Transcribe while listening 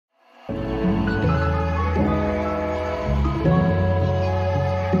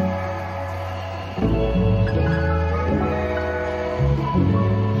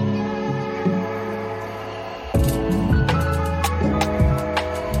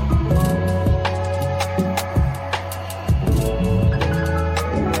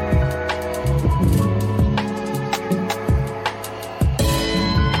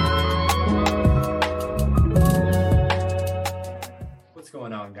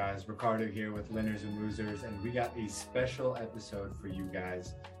guys? Riccardo here with Linners and Wosers, and we got a special episode for you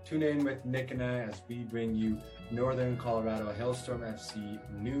guys. Tune in with Nick and I as we bring you Northern Colorado Hailstorm FC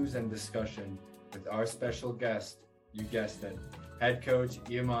news and discussion with our special guest, you guessed it, head coach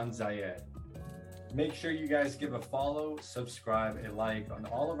Eamon Zayed. Make sure you guys give a follow, subscribe, a like on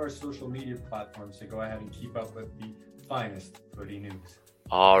all of our social media platforms to go ahead and keep up with the finest footy news.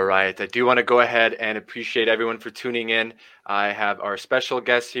 All right. I do want to go ahead and appreciate everyone for tuning in. I have our special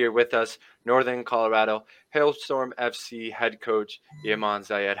guest here with us, Northern Colorado Hailstorm FC head coach Eamon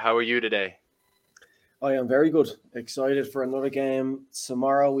Zayed. How are you today? I am very good. Excited for another game.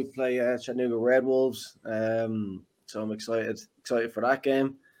 Tomorrow we play Chattanooga Red Wolves. So I'm excited for that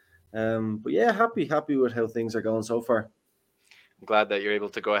game. But yeah, happy with how things are going so far. I'm glad that you're able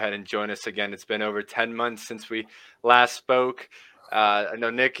to go ahead and join us again. It's been over 10 months since we last spoke. I know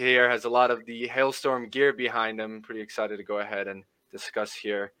Nick here has a lot of the Hailstorm gear behind him. Pretty excited to go ahead and discuss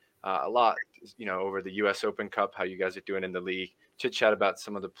here a lot, over the U.S. Open Cup, how you guys are doing in the league, chit-chat about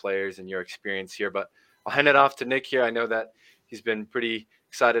some of the players and your experience here. But I'll hand it off to Nick here. I know that he's been pretty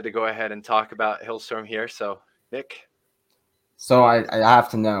excited to go ahead and talk about Hailstorm here. So, Nick. So I have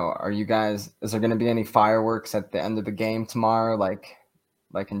to know, is there going to be any fireworks at the end of the game tomorrow, like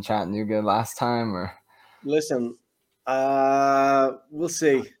in Chattanooga last time? Or listen, we'll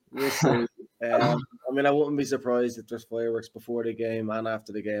see. I wouldn't be surprised if there's fireworks before the game and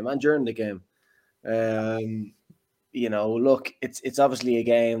after the game and during the game. Look, it's obviously a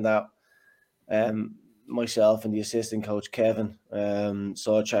game that myself and the assistant coach Kevin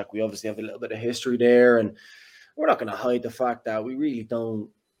Sawchuk, we obviously have a little bit of history there, and we're not going to hide the fact that we really don't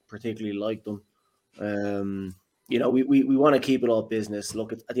particularly like them. We want to keep it all business.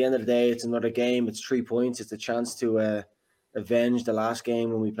 Look, at the end of the day, it's another game. It's 3 points. It's a chance to avenge the last game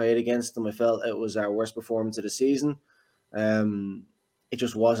when we played against them. I felt it was our worst performance of the season. It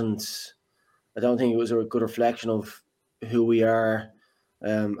just wasn't. I don't think it was a good reflection of who we are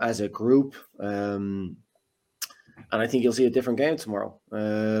as a group. And I think you'll see a different game tomorrow.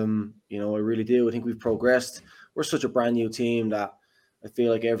 I really do. I think we've progressed. We're such a brand new team that I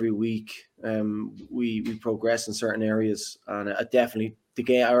feel like every week we progress in certain areas. And definitely the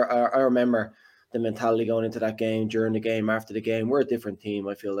game. I remember the mentality going into that game, during the game, after the game. We're a different team.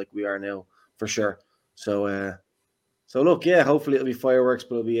 I feel like we are now for sure. So look, yeah. Hopefully it'll be fireworks,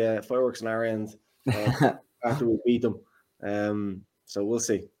 but it'll be fireworks on our end after we beat them. So we'll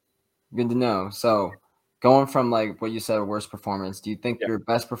see. Good to know. So, going from what you said, worst performance, do you think your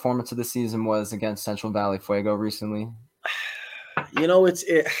best performance of the season was against Central Valley Fuego recently? It's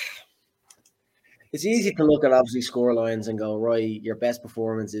easy to look at obviously score lines and go, right, your best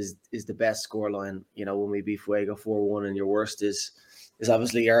performance is the best score line, when we beat Fuego 4-1, and your worst is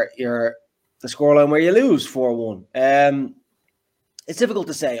obviously your the score line where you lose 4-1. It's difficult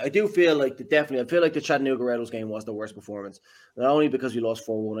to say. I do feel like the Chattanooga Red Wolves game was the worst performance. Not only because we lost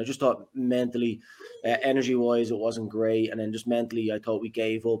 4-1, I just thought mentally, energy-wise, it wasn't great. And then just mentally, I thought we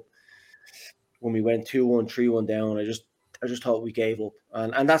gave up when we went 2-1, 3-1 down. I just thought we gave up.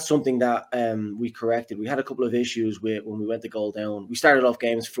 And that's something that we corrected. We had a couple of issues when we went to goal down. We started off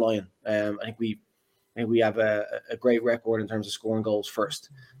games flying. I think we have a great record in terms of scoring goals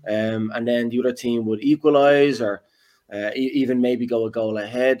first. And then the other team would equalize or even maybe go a goal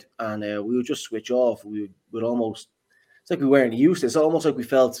ahead, and we would just switch off. We would almost, it's like we weren't used to it. It's almost like we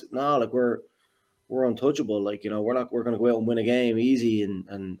felt, we're untouchable. We're going to go out and win a game easy,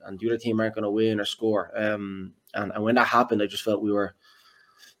 and the other team aren't going to win or score. And when that happened, I just felt we weren't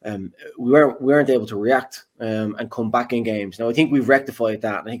able to react and come back in games. Now I think we've rectified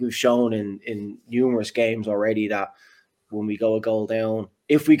that. I think we've shown in numerous games already that when we go a goal down,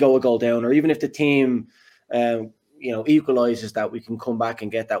 or even if the team equalizes, that we can come back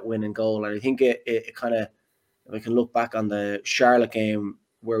and get that winning goal. And I think it kind of, if I can look back on the Charlotte game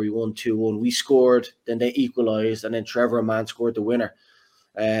where we won 2-1, we scored, then they equalized, and then Trevor and Man scored the winner.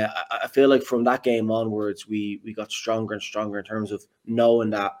 I feel like from that game onwards, we got stronger and stronger in terms of knowing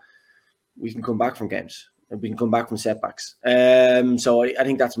that we can come back from games and we can come back from setbacks. So I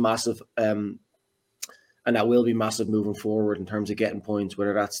think that's massive. And that will be massive moving forward in terms of getting points,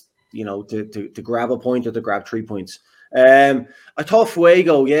 whether that's to grab a point or to grab 3 points. I thought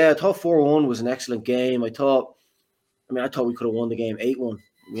Fuego, I thought 4-1 was an excellent game. I thought we could have won the game 8-1.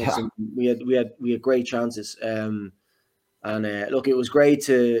 We had great chances. Look, it was great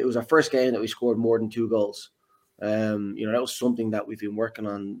it was our first game that we scored more than 2 goals. That was something that we've been working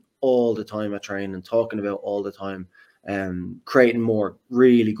on all the time at training and talking about all the time, creating more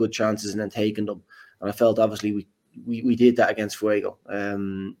really good chances and then taking them. And I felt obviously we did that against Fuego.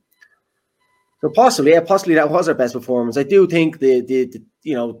 So possibly that was our best performance. I do think the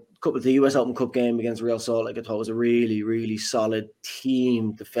couple of the US Open Cup game against Real Salt Lake, I thought was a really, really solid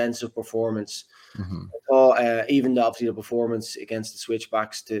team defensive performance. Mm-hmm. I thought even obviously the performance against the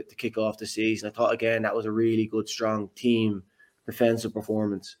Switchbacks to kick off the season, I thought again that was a really good, strong team defensive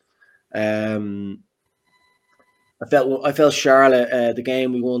performance. I felt Charlotte, the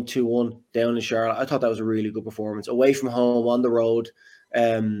game we won 2-1 down in Charlotte, I thought that was a really good performance. Away from home, on the road,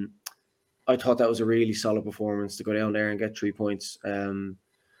 I thought that was a really solid performance to go down there and get 3 points.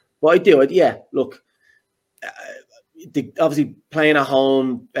 But look, obviously playing at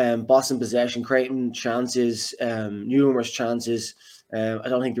home, bossing possession, creating chances, numerous chances. I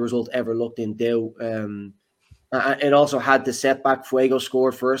don't think the result ever looked in doubt. It also had the setback. Fuego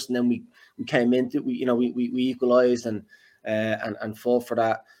scored first, and then we came into we equalised and fought for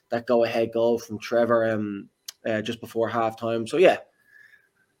that go ahead goal from Trevor just before halftime. So yeah,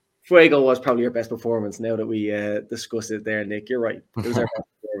 Fuego was probably your best performance. Now that we discussed it there, Nick, you're right. It was our best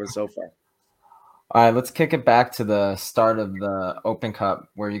performance so far. All right, let's kick it back to the start of the Open Cup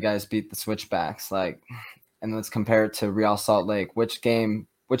where you guys beat the Switchbacks. And let's compare it to Real Salt Lake. Which game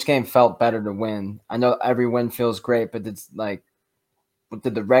felt better to win? I know every win feels great, but did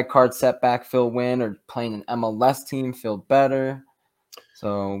the red card setback feel win, or playing an MLS team feel better?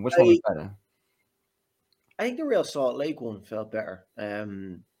 So which one was better? I think the Real Salt Lake one felt better.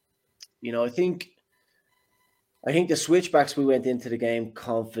 I think the Switchbacks, we went into the game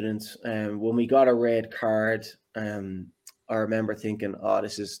confident. When we got a red card, I remember thinking, "Oh,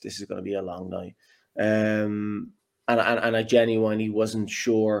 this is going to be a long night." And I genuinely wasn't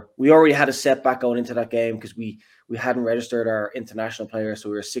sure. We already had a setback going into that game because we hadn't registered our international players, so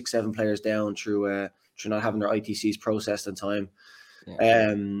we were 6-7 players down through not having their ITCs processed in time.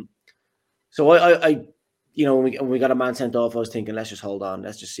 Yeah. So I when we got a man sent off, I was thinking, let's just hold on,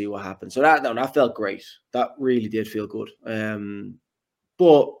 let's just see what happens. So that felt great. That really did feel good.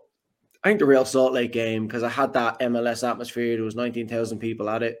 But I think the Real Salt Lake game, because I had that MLS atmosphere, there was 19,000 people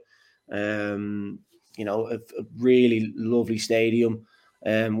at it. A really lovely stadium.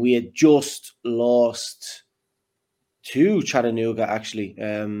 We had just lost to Chattanooga actually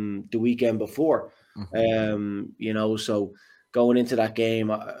the weekend before. Mm-hmm. So going into that game,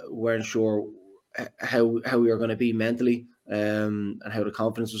 we weren't sure how we were going to be mentally and how the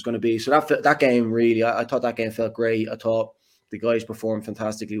confidence was going to be. So that game really, I thought that game felt great. I thought the guys performed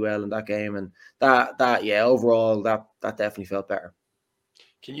fantastically well in that game, and overall that definitely felt better.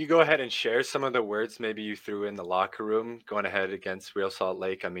 Can you go ahead and share some of the words maybe you threw in the locker room going ahead against Real Salt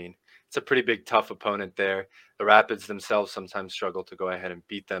Lake? I mean, it's a pretty big, tough opponent there. The Rapids themselves sometimes struggle to go ahead and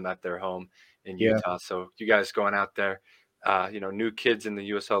beat them at their home in Utah. So you guys going out there, new kids in the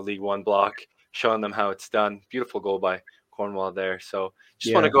USL League One block, showing them how it's done. Beautiful goal by Cornwall there. So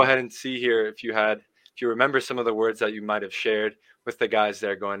just want to go ahead and see here if you remember some of the words that you might have shared with the guys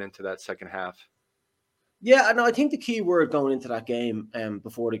there going into that second half. Yeah, no, I think the key word going into that game,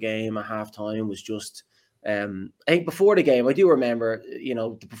 before the game at halftime, was just, I think before the game, I do remember,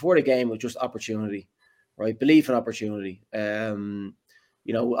 before the game was just opportunity, right? Belief in opportunity. I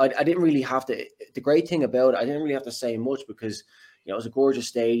didn't really have to, the great thing about it, I didn't really have to say much because, it was a gorgeous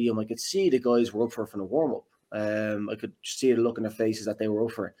stadium. I could see the guys were up for it from the warm-up. I could see the look in their faces that they were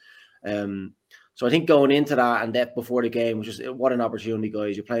up for it. So I think going into that and that before the game was just, what an opportunity,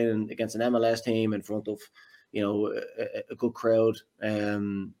 guys. You're playing against an MLS team in front of, a good crowd.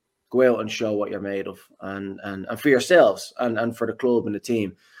 Go out and show what you're made of, and for yourselves and for the club and the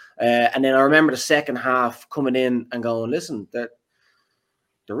team. And then I remember the second half coming in and going, listen, they're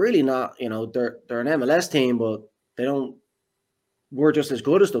really not, they're an MLS team, but we're just as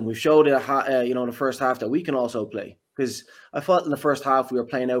good as them. We've showed it, the first half that we can also play. Because I thought in the first half we were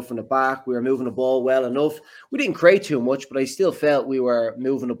playing out from the back. We were moving the ball well enough. We didn't create too much, but I still felt we were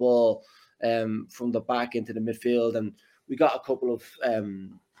moving the ball from the back into the midfield. And we got a couple of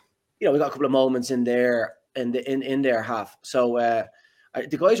moments in there in their half. So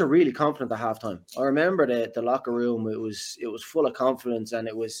the guys are really confident at halftime. I remember the locker room. It was full of confidence, and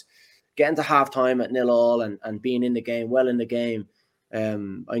it was getting to halftime at 0-0 and being in the game, well in the game.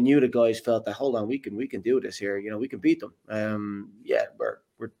 I knew the guys felt that, hold on, we can do this here. We can beat them.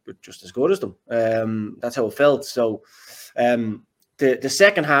 We're just as good as them. That's how it felt. So the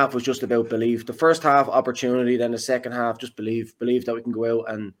second half was just about belief. The first half, opportunity. Then the second half, just believe that we can go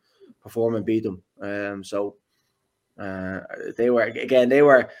out and perform and beat them. They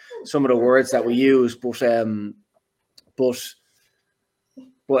were some of the words that we used, but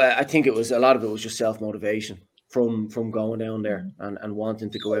I think it was a lot of it was just self-motivation from going down there and wanting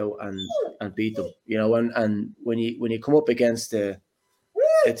to go out and beat them, and when you come up against a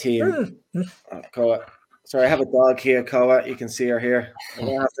team, Sorry, I have a dog here, Koa. You can see her here.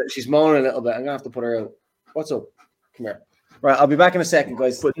 She's moaning a little bit. I'm gonna have to put her out. What's up? Come here. Right, I'll be back in a second,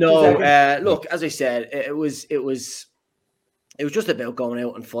 guys. But no, look, as I said, it was just about going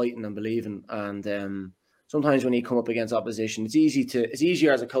out and fighting and believing. And sometimes when you come up against opposition, it's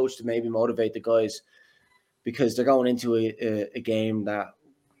easier as a coach to maybe motivate the guys because they're going into a game that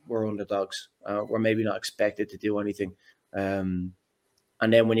we're underdogs. We're maybe not expected to do anything.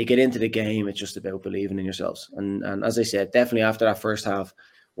 And then when you get into the game, it's just about believing in yourselves. And as I said, definitely after that first half,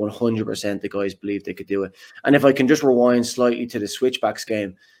 100% the guys believed they could do it. And if I can just rewind slightly to the Switchbacks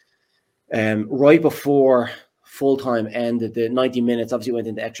game, right before full time ended, the 90 minutes obviously went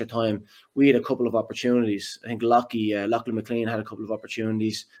into extra time. We had a couple of opportunities. I think Lachlan McLean had a couple of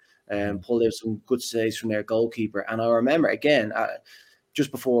opportunities, pulled out some good saves from their goalkeeper. And I remember again,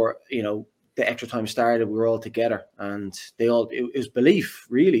 just before the extra time started, we were all together, and it was belief,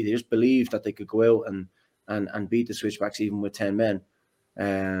 really. They just believed that they could go out and beat the Switchbacks even with 10 men.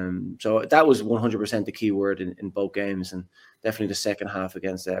 So that was 100% the key word in both games, and definitely the second half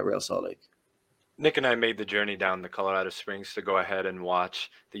against Real Salt Lake. Nick and I made the journey down to Colorado Springs to go ahead and watch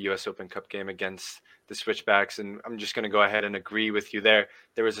the U.S. Open Cup game against the Switchbacks, and I'm just going to go ahead and agree with you there.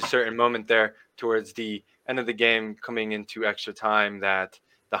 There was a certain moment there towards the end of the game coming into extra time that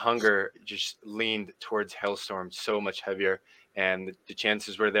the hunger just leaned towards Hailstorm so much heavier, and the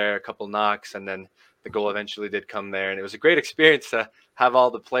chances were there, a couple knocks, and then the goal eventually did come there. And it was a great experience to have all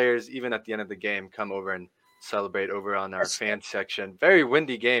the players, even at the end of the game, come over and celebrate over on our fan section. Very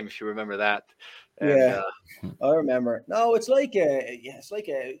windy game, if you remember that. And, I remember. No, it's like there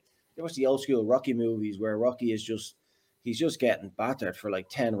was the old school Rocky movies where Rocky he's just getting battered for like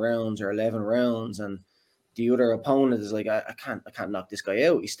 10 rounds or 11 rounds, and the other opponent is like, I can't knock this guy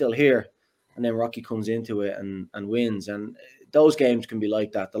out. He's still here. And then Rocky comes into it and wins. And those games can be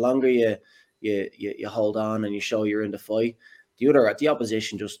like that. The longer you hold on and you show you're in the fight, the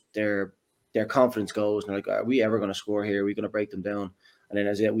opposition, just their confidence goes, and they're like, are we ever going to score here? Are we going to break them down? And then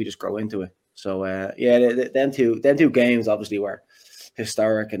as it, we just grow into it. So them two games obviously were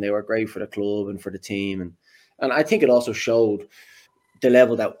historic, and they were great for the club and for the team. And I think it also showed the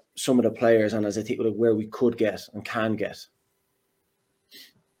level that some of the players, and as I think where we could get and can get.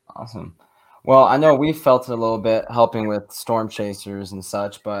 Awesome. Well, I know we felt it a little bit helping with storm chasers and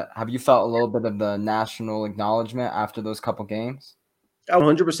such, but have you felt a little bit of the national acknowledgement after those couple games?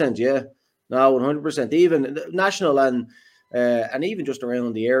 100%, yeah. No, 100%. Even national and even just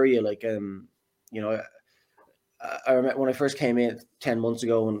around the area, like I remember when I first came in 10 months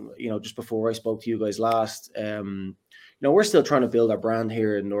ago, and just before I spoke to you guys last, we're still trying to build our brand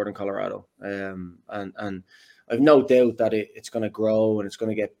here in Northern Colorado, and I've no doubt that it's going to grow and it's going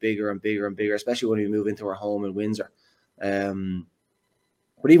to get bigger and bigger and bigger, especially when we move into our home in Windsor. But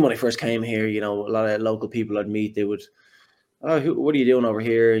even when I first came here, a lot of local people I'd meet, they would, what are you doing over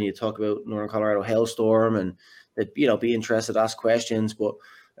here? And you talk about Northern Colorado Hailstorm, and they'd, be interested, ask questions. But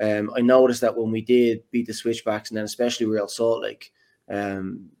I noticed that when we did beat the Switchbacks, and then especially Real Salt Lake,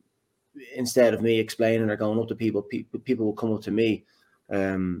 instead of me explaining or going up to people will come up to me.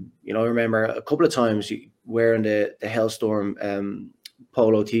 I remember a couple of times wearing the Hailstorm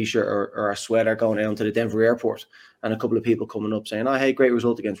polo t-shirt or a sweater going down to the Denver airport, and a couple of people coming up saying, hey, great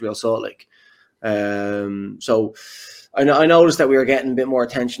result against Real Salt Lake. So I noticed that we were getting a bit more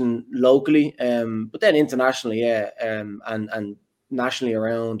attention locally, but then internationally, and nationally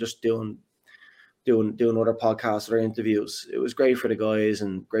around, just doing other podcasts or interviews. It was great for the guys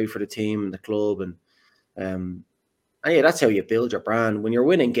and great for the team and the club, and that's how you build your brand. When you're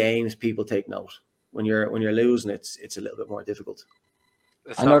winning games, people take note. When you're losing, it's a little bit more difficult.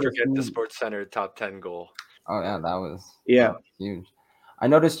 Let's not forget the Sports Center top 10 goal. Oh yeah, that was huge. I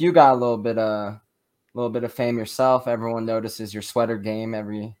noticed you got a little bit of fame yourself. Everyone notices your sweater game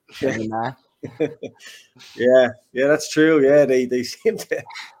every match. Yeah, that's true. Yeah, they seem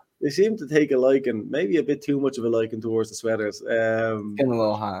to take a liking, maybe a bit too much of a liking towards the sweaters. Getting a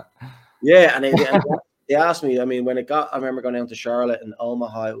little hot. Yeah, and they asked me, I remember going down to Charlotte and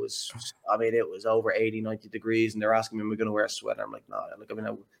Omaha, it was over 80, 90 degrees, and they're asking me, am I going to wear a sweater? I'm like, no,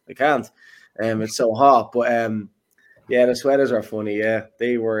 I can't. It's so hot. But the sweaters are funny. Yeah,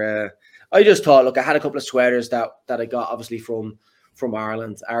 they were. I just thought, look, I had a couple of sweaters that I got obviously from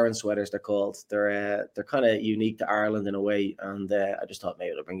Ireland. Aaron sweaters, they're called. They're kind of unique to Ireland in a way, and I just thought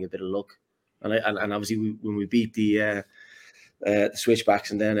maybe it'll bring you a bit of luck. And obviously when we beat the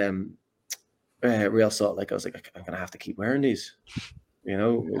Switchbacks and then Real Salt Lake, I was like, I'm gonna have to keep wearing these,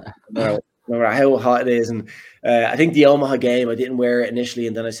 no matter how hot it is. And I think the Omaha game, I didn't wear it initially,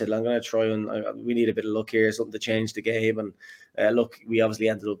 and then I said, I'm gonna try, and we need a bit of luck here, something to change the game. And look, we obviously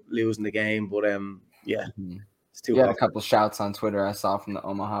ended up losing the game, but Yeah, Mhm. it's too You had a hot. couple shouts on Twitter I saw from the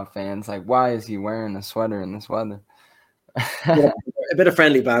Omaha fans, like, "Why is he wearing a sweater in this weather?" A bit of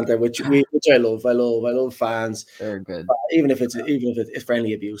friendly banter, which I love. I love fans. They're good. Even if it's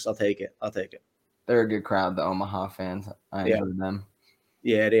friendly abuse, I'll take it. They're a good crowd, the Omaha fans. I Yeah. enjoy them.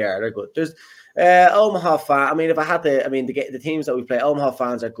 Yeah, they are. They're good. There's Omaha fan. I mean, if I had to, I mean, the teams that we play, Omaha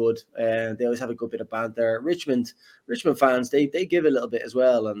fans are good. They always have a good bit of banter. Richmond fans, they give a little bit as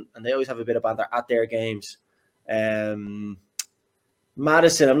well, and they always have a bit of banter at their games.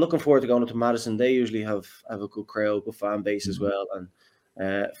 Madison, I'm looking forward to going to Madison. They usually have a good crowd, good fan base as well.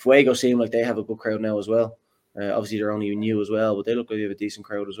 And Fuego seem like they have a good crowd now as well. Obviously, they're only new as well, but they look like they have a decent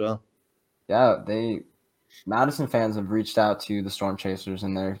crowd as well. Yeah, Madison fans have reached out to the Storm Chasers,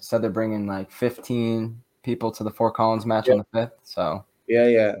 and they said they're bringing like 15 people to the Fort Collins match on the 5th. So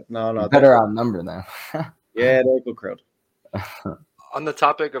yeah, no, better outnumber them. Yeah, they're a good crowd. On the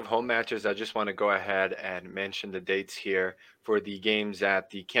topic of home matches, I just want to go ahead and mention the dates here for the games at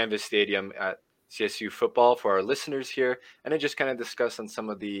the Canvas Stadium at CSU football for our listeners here, and I just kind of discuss on some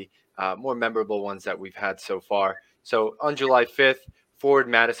of the more memorable ones that we've had so far. So on July 5th, Ford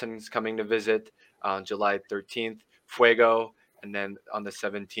Madison's coming to visit. On July 13th, Fuego, and then on the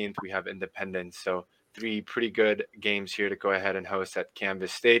 17th, we have Independence. So 3 pretty good games here to go ahead and host at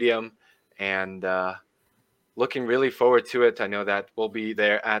Canvas Stadium, and looking really forward to it. I know that we'll be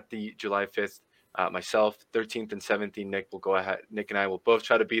there at the July 5th. Myself, 13th and 17th, Nick and I will both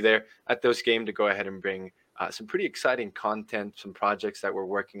try to be there at those games to go ahead and bring some pretty exciting content, some projects that we're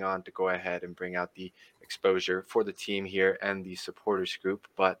working on to go ahead and bring out the exposure for the team here and the supporters group.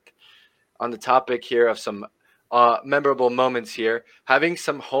 But on the topic here of some memorable moments here, having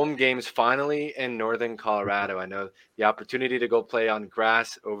some home games finally in Northern Colorado. I know the opportunity to go play on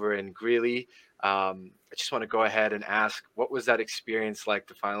grass over in Greeley. I just want to go ahead and ask, what was that experience like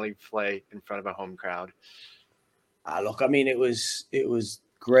to finally play in front of a home crowd? Look, I mean, it was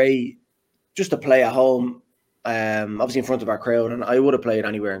great just to play at home, obviously in front of our crowd. And I would have played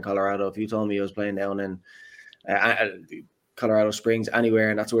anywhere in Colorado. If you told me I was playing down in Colorado Springs,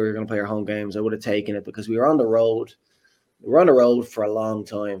 anywhere, and that's where we were going to play our home games, I would have taken it, because we were on the road. We were on the road for a long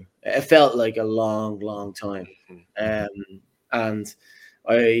time. It felt like a long, long time. And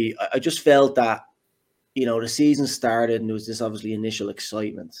I just felt that, you know, the season started and there was this obviously initial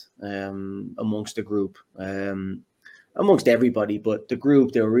excitement amongst the group, amongst everybody, but the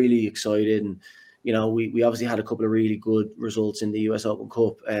group, they were really excited. And, you know, we obviously had a couple of really good results in the US Open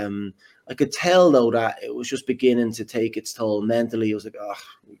Cup. I could tell, though, that it was just beginning to take its toll mentally. It was like,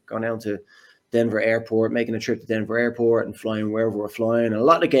 going down to Denver Airport, making a trip to Denver Airport and flying wherever we're flying. And a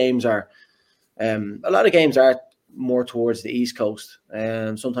lot of games are more towards the East Coast.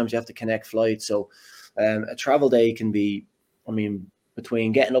 Sometimes you have to connect flights. So a travel day can be, I mean,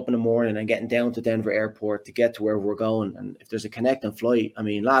 between getting up in the morning and getting down to Denver Airport to get to where we're going. And if there's a connecting flight, I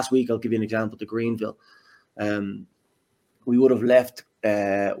mean, last week, I'll give you an example, to Greenville. We would have left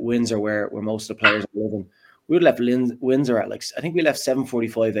Windsor, where most of the players are living. We would have left Windsor at, like, I think we left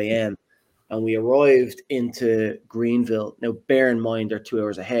 7:45 a.m. and we arrived into Greenville. Now, bear in mind, they're 2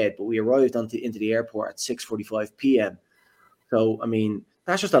 hours ahead, but we arrived into the airport at 6:45 p.m. So, I mean,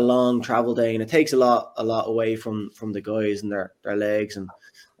 that's just a long travel day, and it takes a lot away from the guys and their legs. And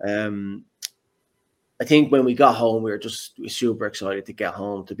I think when we got home, we were super excited to get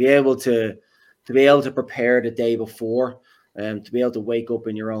home, to be able to prepare the day before, to be able to wake up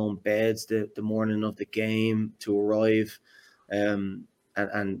in your own beds the morning of the game, to arrive, and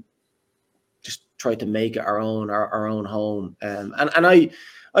just try to make it our own home. And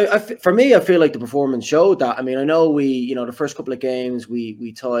for me, I feel like the performance showed that. I mean, I know the first couple of games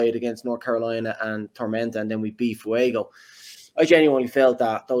we tied against North Carolina and Tormenta, and then we beat Fuego. I genuinely felt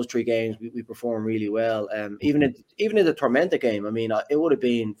that those 3 games we performed really well. Even in the Tormenta game, I mean, it would have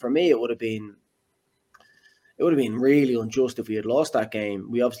been really unjust if we had lost that game.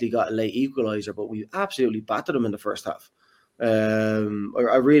 We obviously got a late equalizer, but we absolutely battered them in the first half.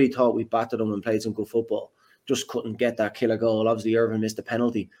 I really thought we battered them and played some good football. Just couldn't get that killer goal. Obviously, Irvin missed a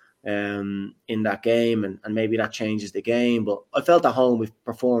penalty in that game, and maybe that changes the game. But I felt at home we've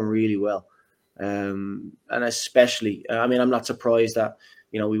performed really well. And especially, I mean, I'm not surprised that,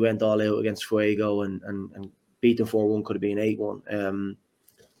 we went all out against Fuego and beat them 4-1, could have been 8-1.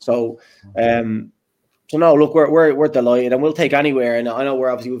 So no, look, we're delighted, and we'll take anywhere. And I know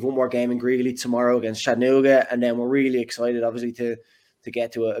we've one more game in Greeley tomorrow against Chattanooga, and then we're really excited, obviously, to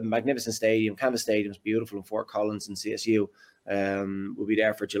get to a magnificent stadium. Canvas Stadium is beautiful in Fort Collins and CSU. We'll be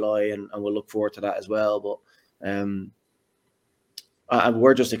there for July, and we'll look forward to that as well. But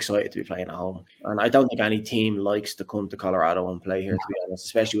we're just excited to be playing at home. And I don't think any team likes to come to Colorado and play here, to be honest,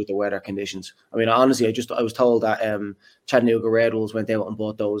 especially with the weather conditions. I mean, honestly, I was told that Chattanooga Red Wolves went out and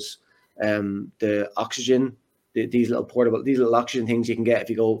bought those the oxygen, these little oxygen things you can get if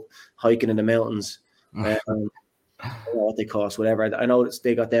you go hiking in the mountains. I don't know what they cost, whatever. I know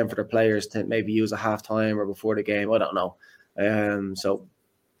they got them for their players to maybe use at halftime or before the game. I don't know. So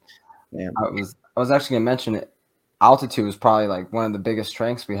yeah, I was actually gonna mention it. Altitude is probably like one of the biggest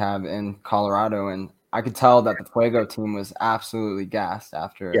strengths we have in Colorado, and I could tell that the Fuego team was absolutely gassed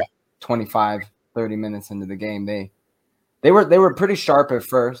after 25, 30 minutes into the game. They were pretty sharp at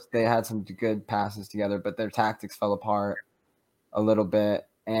first. They had some good passes together, but their tactics fell apart a little bit,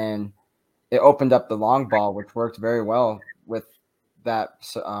 and it opened up the long ball, which worked very well with that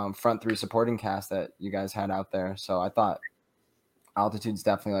front three supporting cast that you guys had out there. So I thought altitude's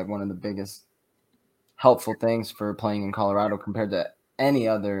definitely like one of the biggest helpful things for playing in Colorado compared to any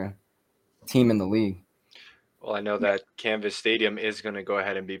other team in the league. Well, I know that Canvas Stadium is going to go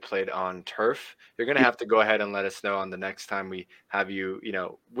ahead and be played on turf. You're going to have to go ahead and let us know on the next time we have you,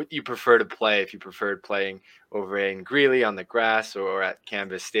 what you prefer to play. If you preferred playing over in Greeley on the grass or at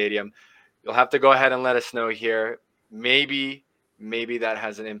Canvas Stadium, you'll have to go ahead and let us know here. Maybe that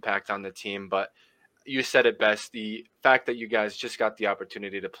has an impact on the team, but you said it best. The fact that you guys just got the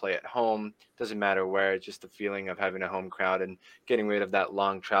opportunity to play at home, doesn't matter where, just the feeling of having a home crowd and getting rid of that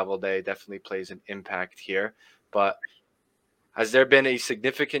long travel day definitely plays an impact here. But has there been a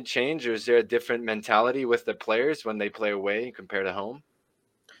significant change, or is there a different mentality with the players when they play away compared to home?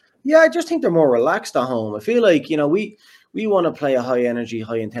 Yeah, I just think they're more relaxed at home. I feel like, we want to play a high energy,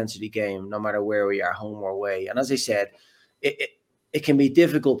 high intensity game, no matter where we are, home or away. And as I said, it can be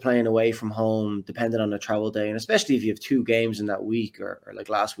difficult playing away from home, depending on the travel day. And especially if you have 2 games in that week, or like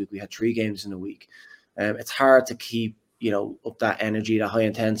last week, we had 3 games in a week. It's hard to keep, up that energy, that high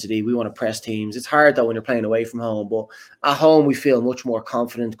intensity. We want to press teams. It's hard though when you're playing away from home, but at home, we feel much more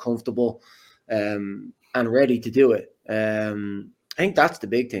confident, comfortable, and ready to do it. I think that's the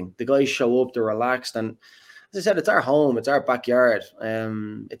big thing. The guys show up, they're relaxed. And as I said, it's our home, it's our backyard.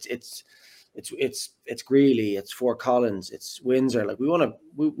 It's Greeley, it's Fort Collins, it's Windsor. Like we want to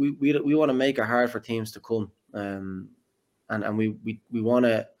make it hard for teams to come, and we want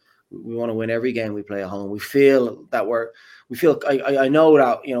to win every game we play at home. We feel that I know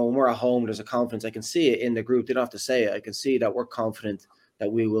that when we're at home, there's a confidence. I can see it in the group. They don't have to say it. I can see that we're confident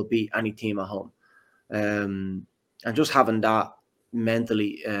that we will beat any team at home, and just having that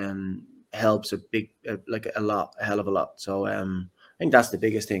mentally helps a hell of a lot. So I think that's the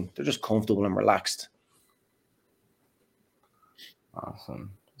biggest thing. They're just comfortable and relaxed.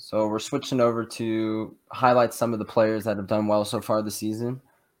 Awesome. So we're switching over to highlight some of the players that have done well so far this season.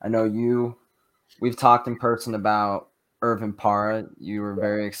 I know we've talked in person about Irvin Parra. You were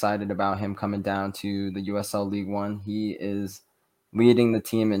very excited about him coming down to the USL League One. He is leading the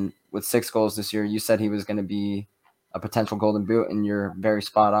team with 6 goals this year. You said he was going to be a potential Golden Boot, and you're very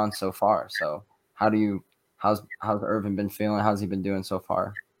spot on so far. So how's Irvin been feeling? How's he been doing so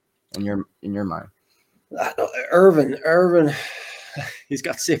far in your mind? Irvin, he's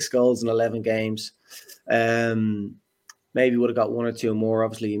got 6 goals in 11 games. Maybe would have got 1 or 2 more.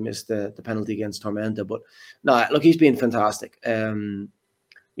 Obviously, he missed the penalty against Tormenta, but no, look, he's been fantastic.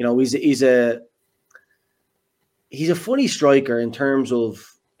 He's a funny striker in terms of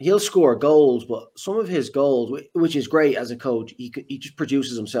he'll score goals, but some of his goals, which is great as a coach, he just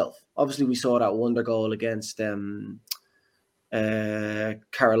produces himself. Obviously, we saw that wonder goal against Carolina,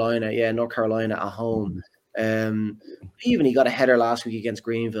 North Carolina at home. Even he got a header last week against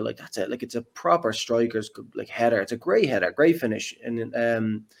Greenville. Like that's it. Like it's a proper striker's header. It's a great header, great finish. And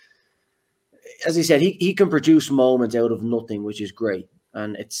as I said, he can produce moments out of nothing, which is great.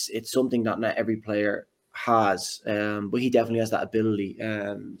 And it's something that not every player has, but he definitely has that ability,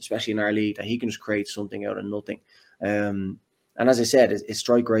 especially in our league, that he can just create something out of nothing. And as I said, his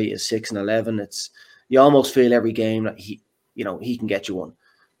strike rate is 6 and 11. You almost feel every game that he can get you one.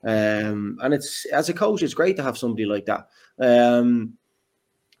 And it's, as a coach, it's great to have somebody like that.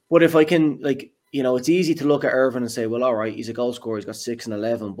 But if I can, it's easy to look at Irvin and say, well, all right, he's a goal scorer, he's got 6 and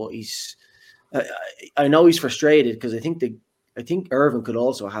 11, but I know he's frustrated because I think Irvin could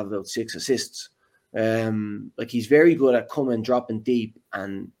also have about 6 assists. He's very good at coming, dropping deep,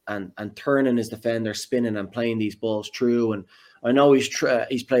 and turning his defender, spinning and playing these balls through. And I know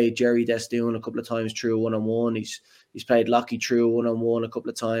he's played Jerry Destoon a couple of times through 1-on-1. He's played Lockie through 1-on-1 a couple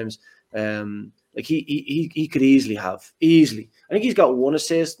of times. He could easily. I think he's got 1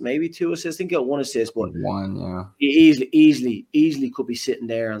 assist, maybe 2 assists. I think he got 1 assist, but 1, yeah. He easily could be sitting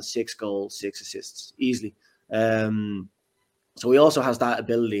there on 6 goals, 6 assists, easily. So So he also has that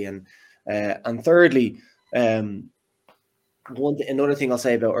ability. And thirdly, another thing I'll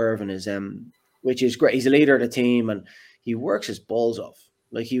say about Irvin is, which is great, he's a leader of the team and he works his balls off.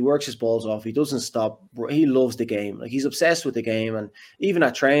 Like, he works his balls off. He doesn't stop. He loves the game. Like, he's obsessed with the game. And even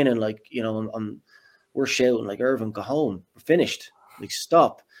at training, like, you know, we're shouting, like, Irvin, go home. We're finished. Like,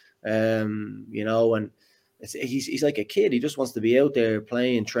 stop. You know, and he's like a kid. He just wants to be out there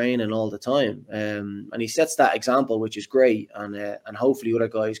playing, training all the time. And he sets that example, which is great. And hopefully other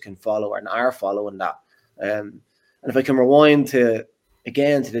guys can follow and are following that. And if I can rewind to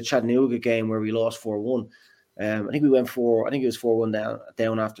the Chattanooga game where we lost 4-1, I think it was 4-1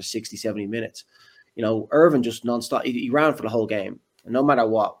 down after 60, 70 minutes. You know, Irvin just nonstop. He ran for the whole game. And no matter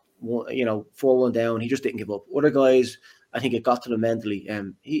what, you know, 4-1 down, he just didn't give up. Other guys, I think it got to them mentally.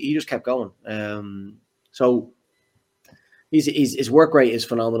 He just kept going. So his work rate is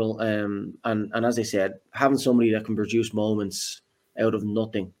phenomenal. And as I said, having somebody that can produce moments out of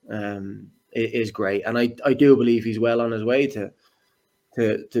nothing is great. And I do believe he's well on his way to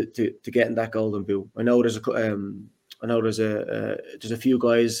getting that golden boot. I know there's a few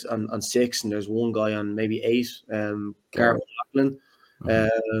guys on 6, and there's one guy on maybe 8. Garrett McLaughlin.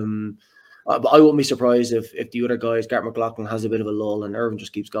 But I wouldn't be surprised if the other guys, Garrett McLaughlin has a bit of a lull and Irvin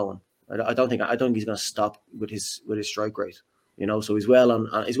just keeps going. I don't think he's going to stop with his strike rate. You know, so he's well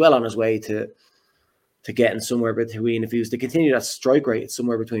on his way to getting somewhere between, if he was to continue that strike rate, it's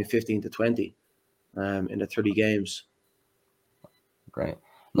somewhere between 15 to 20 in the 30 games. Great.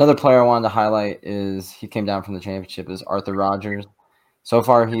 Another player I wanted to highlight is he came down from the championship is Arthur Rogers. So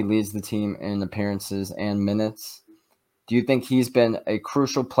far, he leads the team in appearances and minutes. Do you think he's been a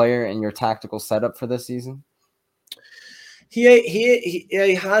crucial player in your tactical setup for this season?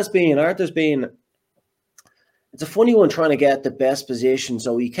 He has been. Arthur's been. It's a funny one trying to get the best position.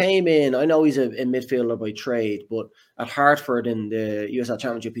 So he came in. I know he's a midfielder by trade, but at Hartford in the USL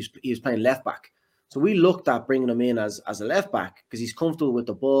Championship, he was playing left back. So we looked at bringing him in as a left back because he's comfortable with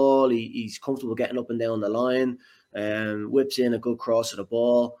the ball. He's comfortable getting up and down the line, whips in a good cross of the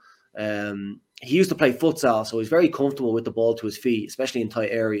ball. He used to play futsal, so he's very comfortable with the ball to his feet, especially in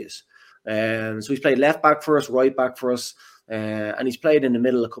tight areas. So he's played left back for us, right back for us, and he's played in the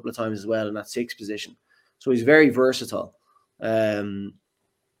middle a couple of times as well in that 6 position. So he's very versatile, and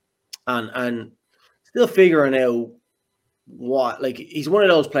still figuring out what, like, he's one of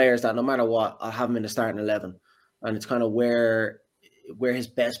those players that no matter what, I'll have him in the starting 11, and it's kind of where his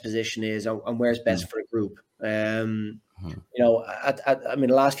best position is and where it's best for the group. You know, I mean,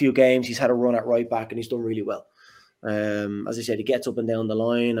 the last few games he's had a run at right back and he's done really well. As I said, he gets up and down the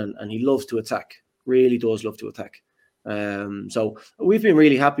line and he loves to attack. Really does love to attack. So we've been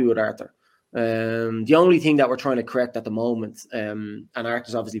really happy with Arthur. The only thing that we're trying to correct at the moment, and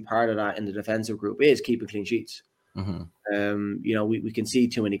Arthur's obviously part of that in the defensive group, is keeping clean sheets. You know, we can see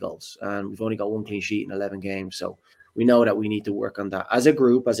too many goals, and we've only got 1 clean sheet in 11 games. So we know that we need to work on that as a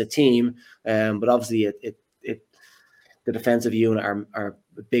group, as a team. But obviously, the defensive unit are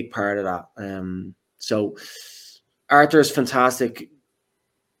a big part of that. So Arthur is fantastic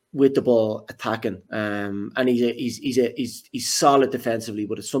with the ball attacking, and he's solid defensively,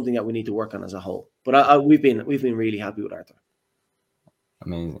 but it's something that we need to work on as a whole. But we've been really happy with Arthur.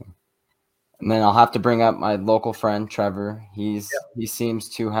 Amazing. And then I'll have to bring up my local friend Trevor. He seems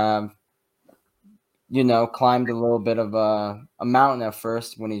to have, you know, climbed a little bit of a mountain at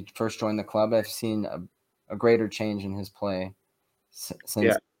first when he first joined the club. I've seen a greater change in his play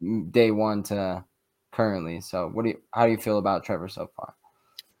since day one to currently. So how do you feel about Trevor so far?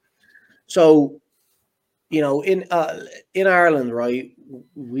 So, you know, in Ireland, right,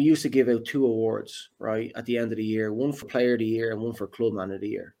 we used to give out 2 awards, right, at the end of the year, one for Player of the Year and one for Club Man of the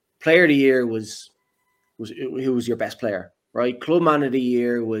Year. Player of the Year was who was your best player, right? Club Man of the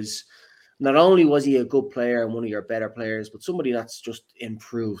Year was, not only was he a good player and one of your better players, but somebody that's just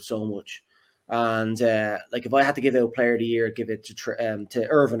improved so much. And like, if I had to give out Player of the Year, I'd give it to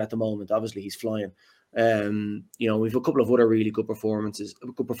Irvin at the moment. Obviously, he's flying. You know, we've a couple of other really good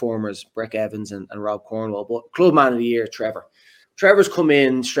performers, Breck Evans and Rob Cornwall. But Club Man of the Year, Trevor. Trevor's come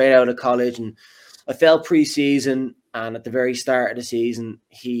in straight out of college, and I felt pre-season and at the very start of the season,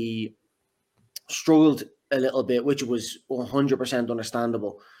 he struggled a little bit, which was 100%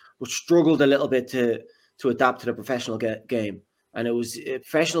 understandable, but struggled a little bit to adapt to the professional game. And it was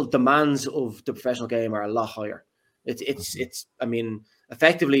professional demands of the professional game are a lot higher. It's I mean,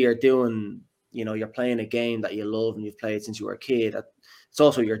 effectively you're doing, you know, you're playing a game that you love and you've played since you were a kid. It's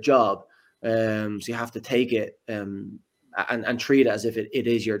also your job. So you have to take it and treat it as if it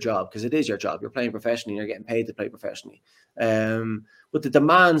is your job, because it is your job. You're playing professionally, you're getting paid to play professionally. But the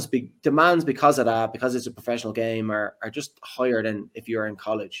demands because of that, because it's a professional game, are just higher than if you're in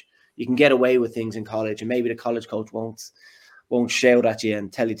college. You can get away with things in college, and maybe the college coach won't shout at you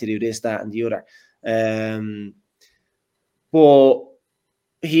and tell you to do this, that, and the other. But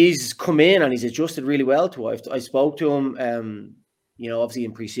he's come in and he's adjusted really well to it. I spoke to him, obviously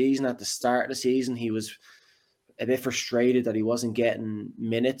in pre-season at the start of the season. He was a bit frustrated that he wasn't getting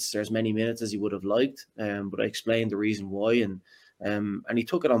minutes, or as many minutes as he would have liked. But I explained the reason why, and he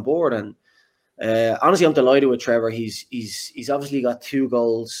took it on board. And honestly, I'm delighted with Trevor. He's obviously got 2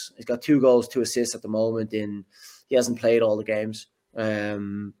 goals. He's got 2 goals, 2 assists at the moment. He hasn't played all the games,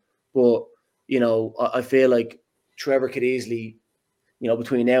 but I feel like Trevor could easily,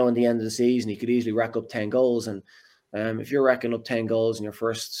 between now and the end of the season, he could easily rack up 10 goals. And if you're racking up 10 goals in your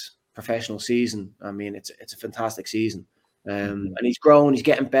first professional season, I mean, it's a fantastic season. And he's grown. He's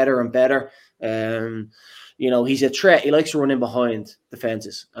getting better and better. He's a threat. He likes to run in behind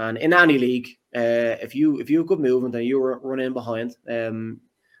defenses. And in any league, if you have good movement and you run in behind,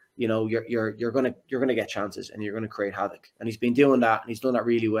 you're gonna get chances and you're gonna create havoc. And he's been doing that, and he's done that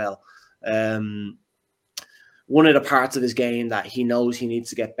really well. One of the parts of his game that he knows he needs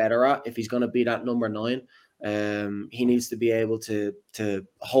to get better at, if he's going to be that number 9, he needs to be able to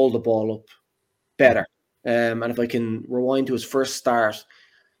hold the ball up better. And if I can rewind to his first start,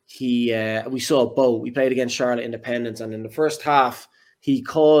 we saw both. We played against Charlotte Independence, and in the first half, he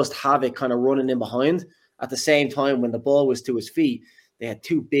caused havoc kind of running in behind. At the same time, when the ball was to his feet, they had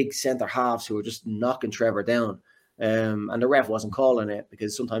 2 big centre halves who were just knocking Trevor down. And the ref wasn't calling it,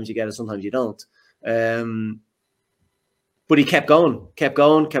 because sometimes you get it, sometimes you don't. But he kept going, kept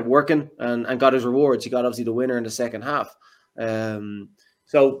working, and got his rewards. He got obviously the winner in the second half.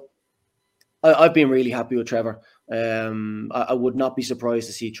 So I've been really happy with Trevor. I would not be surprised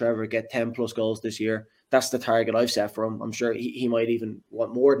to see Trevor get 10 plus goals this year. That's the target I've set for him. I'm sure he might even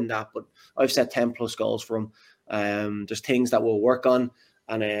want more than that, but I've set 10 plus goals for him. There's things that we'll work on,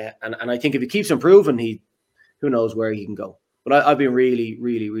 and I think if he keeps improving, who knows where he can go. But I've been really,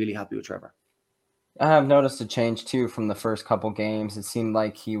 really, really happy with Trevor. I have noticed a change too from the first couple games. It seemed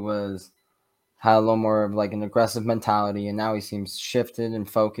like he had a little more of like an aggressive mentality, and now he seems shifted and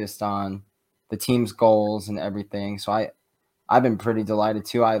focused on the team's goals and everything. So I've been pretty delighted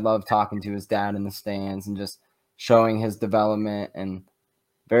too. I love talking to his dad in the stands and just showing his development, and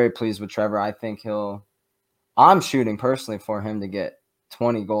very pleased with Trevor. I think I'm shooting personally for him to get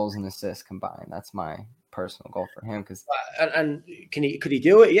 20 goals and assists combined. That's my personal goal for him. And could he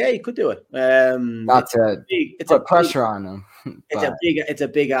do it? Yeah, he could do it. Not to put pressure on him. It's a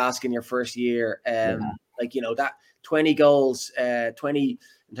big ask in your first year. That 20 goals, 20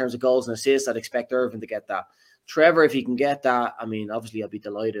 in terms of goals and assists, I'd expect Irvin to get that. Trevor, if he can get that, I mean, obviously I'd be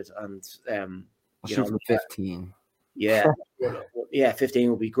delighted. And shoot for 15. Yeah, 15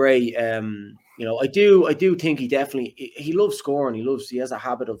 would be great. I do think he loves scoring. He has a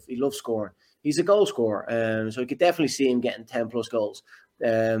habit of scoring. He's a goal scorer, so you could definitely see him getting 10 plus goals.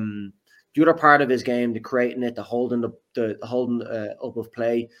 The other part of his game, the creating it, the holding up of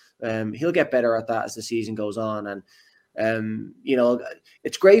play, he'll get better at that as the season goes on. And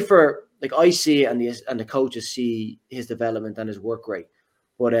it's great for, like, I see it, and the coaches see his development and his work rate.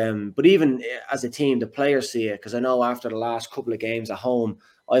 But even as a team, the players see it, because I know after the last couple of games at home,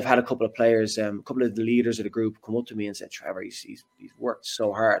 I've had a couple of players, a couple of the leaders of the group come up to me and said, Trevor, he's worked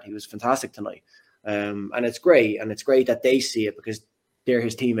so hard. He was fantastic tonight. And it's great. And it's great that they see it, because they're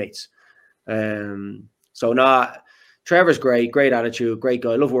his teammates. Trevor's great attitude, great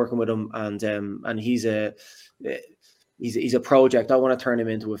guy. I love working with him. And he's a project. I want to turn him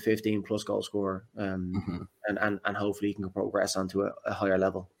into a 15 plus goal scorer. And hopefully he can progress onto a higher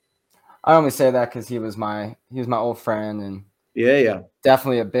level. I only say that because he was my old friend, and yeah,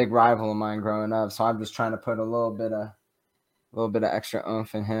 definitely a big rival of mine growing up. So I'm just trying to put a little bit of extra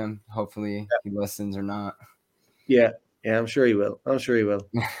oomph in him. Hopefully he listens or not. Yeah, I'm sure he will. All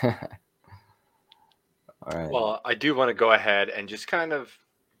right. Well, I do want to go ahead and just kind of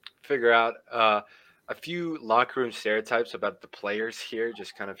figure out a few locker room stereotypes about the players here.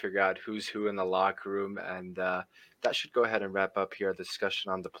 Just kind of figure out who's who in the locker room, and that should go ahead and wrap up here the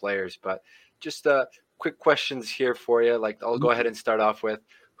discussion on the players. But just quick questions here for you. Like, I'll go ahead and start off with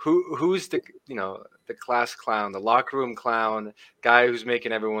who's the class clown, the locker room clown, guy who's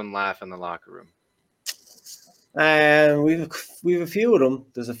making everyone laugh in the locker room. We've a few of them.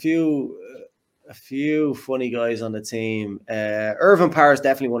 There's a few funny guys on the team. Irvin Parr is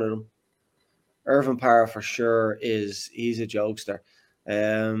definitely one of them. Irvin Parr for sure he's a jokester.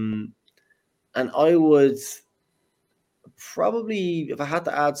 And I would Probably, if I had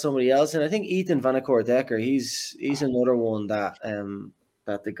to add somebody else, and I think Ethan Vanacore Decker, he's another one that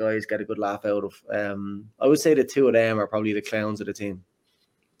that the guys get a good laugh out of. I would say the two of them are probably the clowns of the team.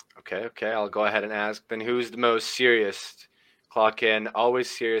 Okay. I'll go ahead and ask. Then who's the most serious? Clock in, always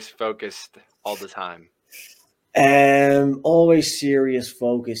serious, focused all the time. Always serious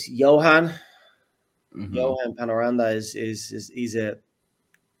focus. Johan Mhm. Johan Panoranda is he's a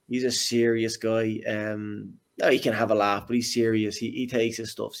serious guy. No, he can have a laugh, but he's serious. He takes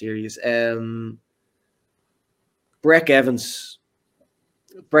his stuff serious. Breck Evans,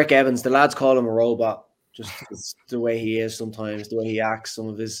 the lads call him a robot. Just the way he is sometimes, the way he acts,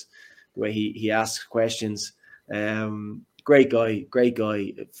 the way he asks questions. Great guy.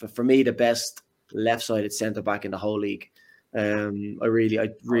 For me, the best left-sided centre back in the whole league. I really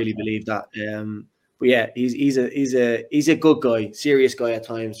believe that. But yeah, he's a good guy, serious guy at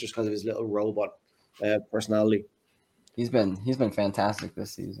times, just because of his little robot personality. He's been fantastic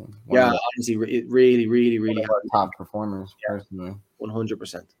this season. Yeah, honestly, really top performers, personally.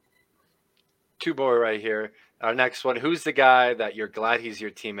 100%. Two boy right here. Our next one. Who's the guy that you're glad he's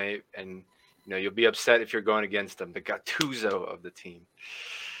your teammate, and you'll be upset if you're going against him? The Gattuso of the team.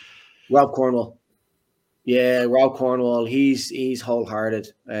 Rob Cornwall. Yeah, Rob Cornwall. He's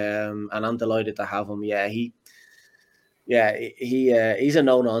wholehearted, and I'm delighted to have him. Yeah, he's a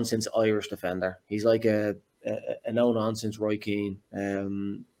no nonsense Irish defender. He's like a no nonsense Roy Keane,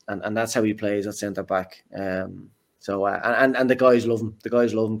 and that's how he plays at centre back. So and the guys love him. The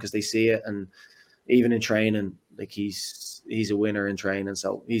guys love him because they see it, and even in training, like he's a winner in training.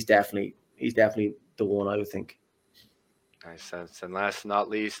 So he's definitely the one, I would think. Nice sense. And last but not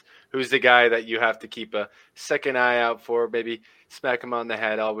least, who's the guy that you have to keep a second eye out for? Maybe smack him on the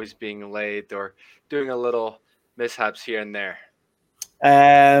head, always being late or doing a little mishaps here and there.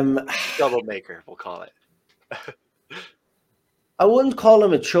 Troublemaker, we'll call it. I wouldn't call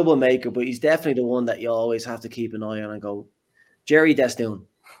him a troublemaker, but he's definitely the one that you always have to keep an eye on and go, Jerry Destoon.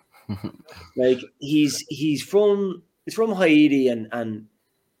 Like he's from Haiti and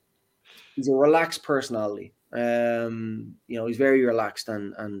he's a relaxed personality. He's very relaxed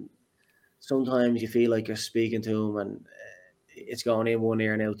and sometimes you feel like you're speaking to him and it's going in one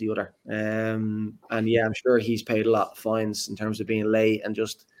ear and out the other. And yeah, I'm sure he's paid a lot of fines in terms of being late and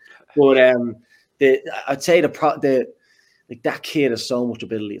just. But I'd say that kid has so much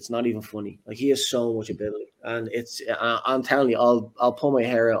ability. It's not even funny. Like he has so much ability, and I'm telling you, I'll pull my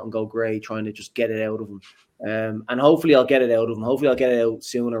hair out and go grey trying to just get it out of him. And hopefully I'll get it out of him. Hopefully I'll get it out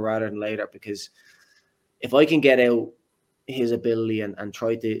sooner rather than later, because if I can get out his ability and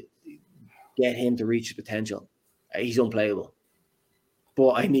try to get him to reach his potential, he's unplayable.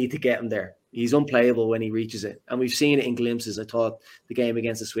 But I need to get him there. He's unplayable when he reaches it. And we've seen it in glimpses. I thought the game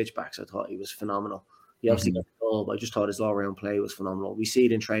against the Switchbacks, I thought he was phenomenal. He obviously got the goal, but I just thought his all-round play was phenomenal. We see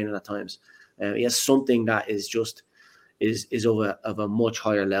it in training at times. He has something that is just is of a much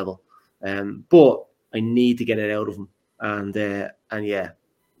higher level. But I need to get it out of him. And yeah.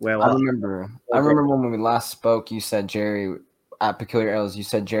 Well, I remember when we last spoke, you said Jerry at Peculiar L's, you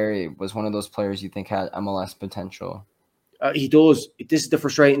said Jerry was one of those players you think had MLS potential. He does. This is the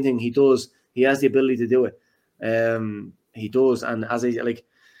frustrating thing. He does. He has the ability to do it. He does. And as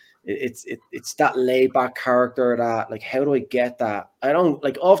it's that laid back character that, like, how do I get that? I don't,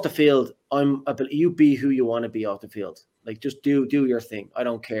 like, off the field. You be who you want to be off the field. Like, just do your thing. I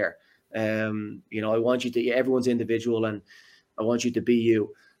don't care. I want you to. Everyone's individual, and I want you to be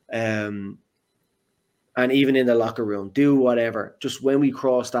you. And even in the locker room, do whatever. Just when we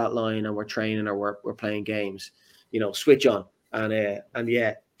cross that line and we're training or we're playing games, switch on. And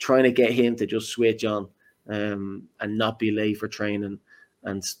yeah, trying to get him to just switch on, and not be late for training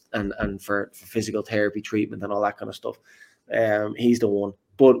and for physical therapy treatment and all that kind of stuff. He's the one.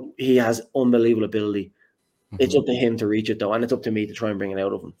 But he has unbelievable ability. Mm-hmm. It's up to him to reach it, though, and it's up to me to try and bring it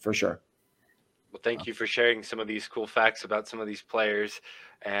out of him, for sure. Well, thank you for sharing some of these cool facts about some of these players.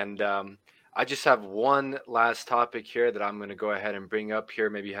 And I just have one last topic here that I'm going to go ahead and bring up here,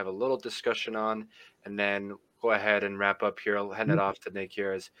 maybe have a little discussion on, and then go ahead and wrap up here. I'll hand it off to Nick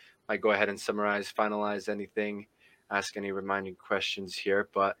here as I go ahead and summarize, finalize anything, ask any reminding questions here.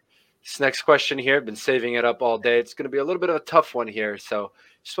 But this next question here, I've been saving it up all day. It's going to be a little bit of a tough one here. So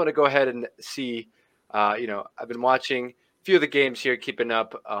just want to go ahead and see, I've been watching a few of the games here, keeping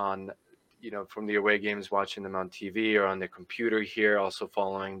up on, from the away games, watching them on TV or on the computer here, also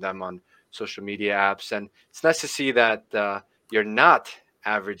following them on social media apps. And it's nice to see that you're not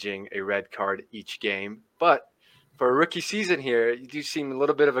averaging a red card each game. But for a rookie season here, you do seem a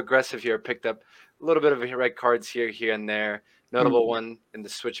little bit of aggressive here, picked up a little bit of red cards here and there. Notable one in the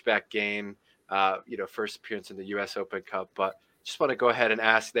switchback game. first appearance in the U.S. Open Cup. But just want to go ahead and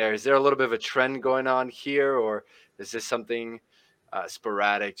ask there, is there a little bit of a trend going on here, or is this something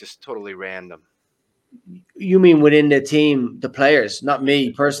sporadic, just totally random? You mean within the team, the players, not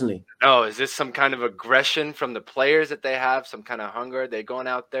me personally? No, is this some kind of aggression from the players that they have, some kind of hunger? Are they going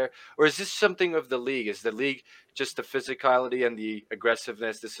out there? Or is this something of the league? Is the league just the physicality and the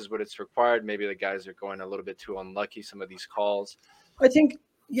aggressiveness? This is what it's required. Maybe the guys are going a little bit too unlucky, some of these calls. I think,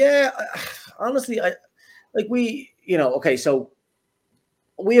 yeah, honestly, okay, so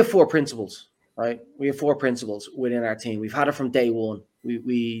we have 4 principles, right? We have 4 principles within our team. We've had it from day one.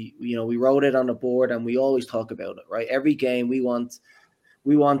 We wrote it on the board and we always talk about it, right? Every game we want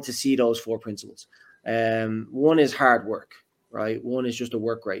to see those 4 principles. One is hard work, right? One is just a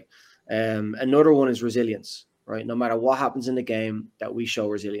work rate. Another one is resilience, right? No matter what happens in the game, that we show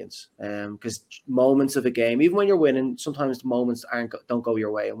resilience. Because moments of a game, even when you're winning, sometimes the moments don't go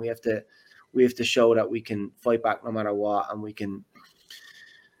your way, and we have to show that we can fight back no matter what, and we can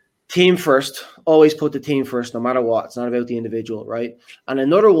team first. Always put the team first, no matter what. It's not about the individual, right? And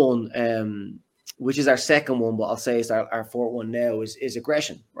another one, which is our second one, but I'll say it's our 4th one now, is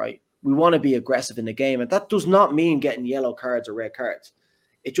aggression, right? We want to be aggressive in the game. And that does not mean getting yellow cards or red cards.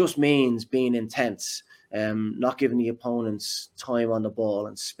 It just means being intense, not giving the opponents time on the ball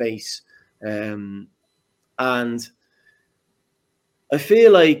and space. And I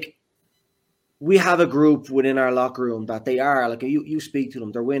feel like we have a group within our locker room that they are, like, you speak to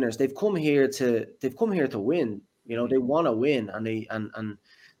them, they're winners. They've come here to win. They want to win, and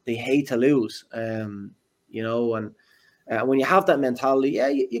they hate to lose. And when you have that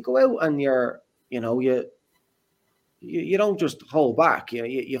mentality, you go out and you don't just hold back.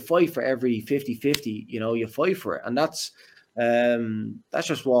 You fight for every 50-50. You fight for it, and that's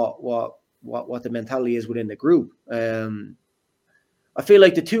just what the mentality is within the group. I feel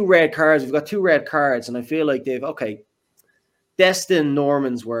like the 2 red cards, we've got 2 red cards, and I feel like Destin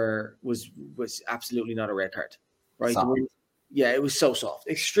Norman's was absolutely not a red card, right? Yeah, it was so soft,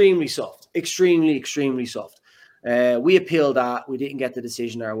 extremely soft, extremely soft. We appealed that. We didn't get the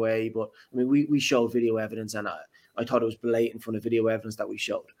decision our way, but I mean, we showed video evidence, and I thought it was blatant from the video evidence that we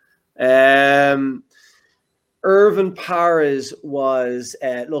showed. Irvin Paris was,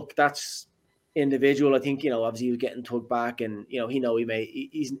 look, that's individual. I think, obviously he was getting tugged back, and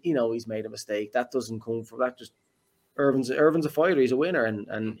he's made a mistake. That doesn't come from that. Just Irvin's a fighter. He's a winner,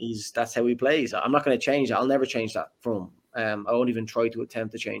 and that's how he plays. I'm not going to change that. I'll never change that from him. I won't even try to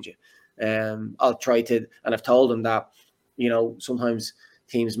attempt to change it. I'll try to, and I've told him that sometimes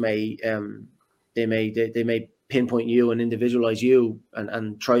teams may pinpoint you and individualize you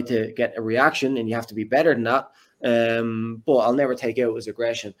and try to get a reaction, and you have to be better than that. But I'll never take out his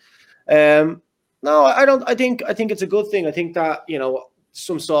aggression. No, I don't. I think it's a good thing. I think that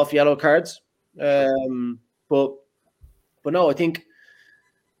some soft yellow cards, but no, I think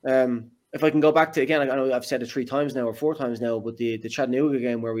if I can go back to, again, I know I've said it 3 times now or 4 times now, but the Chattanooga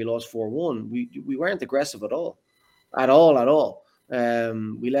game where we lost 4-1, we weren't aggressive at all. We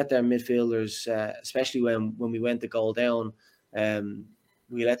let their midfielders, especially when we went to goal down,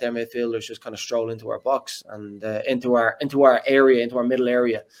 we let their midfielders just kind of stroll into our box and into our area, into our middle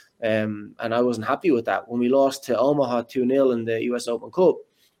area. And I wasn't happy with that. When we lost to Omaha 2-0 in the US Open Cup,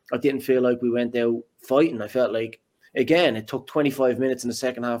 I didn't feel like we went out fighting. I felt like, again, it took 25 minutes in the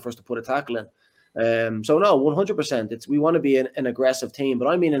second half for us to put a tackle in. So no, 100%. We want to be an aggressive team, but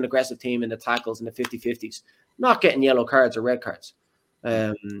I mean an aggressive team in the tackles and the 50-50s, not getting yellow cards or red cards.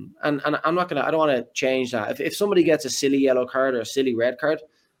 And I'm not gonna. I don't want to change that. If somebody gets a silly yellow card or a silly red card,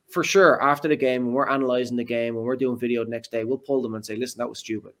 for sure, after the game, when we're analyzing the game, when we're doing video the next day, we'll pull them and say, "Listen, that was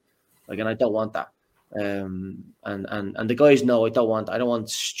stupid. And I don't want that." And the guys know I don't want. I don't want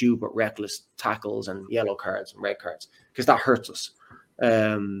stupid, reckless tackles and yellow cards and red cards, because that hurts us.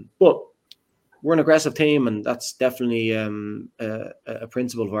 But we're an aggressive team, and that's definitely a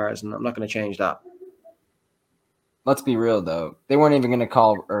principle of ours, and I'm not going to change that. Let's be real, though. They weren't even going to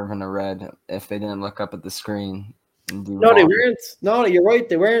call Irvin a red if they didn't look up at the screen. No, they weren't. No, you're right.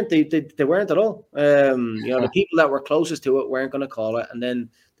 They weren't. They weren't at all. The people that were closest to it weren't going to call it, and then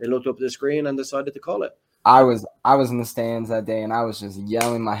they looked up at the screen and decided to call it. I was in the stands that day, and I was just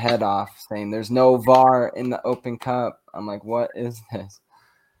yelling my head off, saying, "There's no VAR in the Open Cup." I'm like, "What is this?"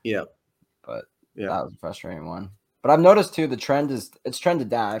 Yeah, but that was a frustrating one. But I've noticed too, it's trended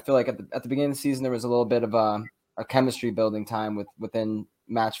down. I feel like at the beginning of the season there was a little bit of a chemistry building time within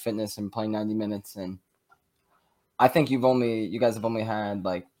match fitness and playing 90 minutes, and I think you guys have only had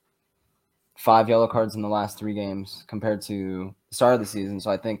like 5 yellow cards in the last 3 games compared to the start of the season. So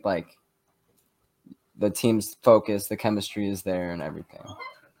I think like the team's focus, the chemistry is there and everything.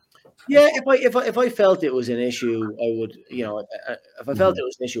 Yeah, if I felt it was an issue, I would, if I felt it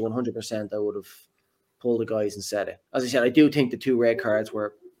was an issue 100%, I would have pulled the guys and said it. As I said, I do think the 2 red cards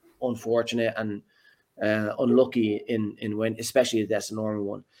were unfortunate and unlucky in when, especially the Desinoran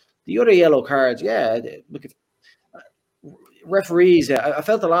one. The other yellow cards, yeah, look at referees. I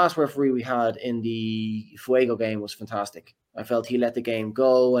felt the last referee we had in the Fuego game was fantastic. I felt he let the game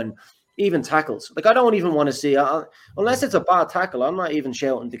go, and even tackles. Like, I don't even want to see, unless it's a bad tackle, I'm not even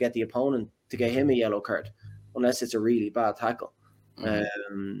shouting to get the opponent to get him a yellow card, unless it's a really bad tackle.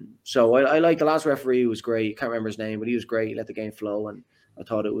 So I like the last referee was great. Can't remember his name, but he was great. He let the game flow, and I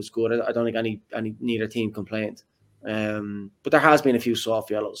thought it was good. I don't think neither team complained. But there has been a few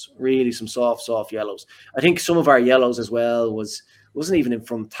soft yellows, really some soft yellows. I think some of our yellows as well wasn't even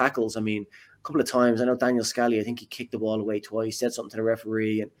from tackles. I mean, a couple of times, I know Daniel Scally, I think he kicked the ball away twice, said something to the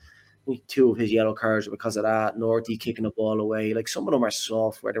referee, and I think 2 of his yellow cards are because of that. Norty kicking the ball away. Like, some of them are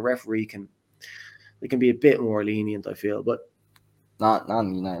soft where the referee can be a bit more lenient, I feel, but not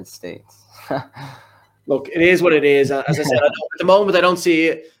in the United States. Look, it is what it is. As I said, at the moment, I don't see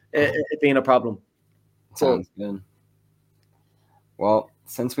it being a problem. Sounds good. Well,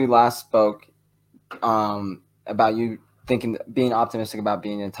 since we last spoke about you being optimistic about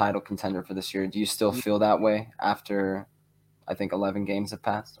being a title contender for this year, do you still feel that way after, I think, 11 games have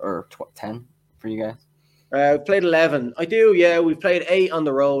passed, or 10 for you guys? We've played 11. I do, yeah. We've played 8 on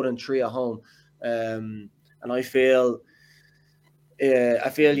the road and 3 at home. And I feel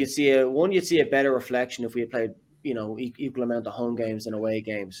you'd see a better reflection if we had played, equal amount of home games and away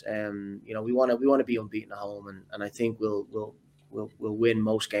games. We want to be unbeaten at home, and I think we'll win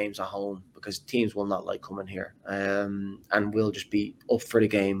most games at home because teams will not like coming here, and we'll just be up for the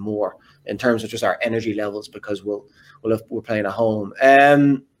game more in terms of just our energy levels because we're playing at home.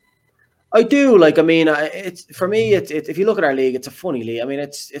 I do like. I mean, it's for me. It's if you look at our league, it's a funny league. I mean,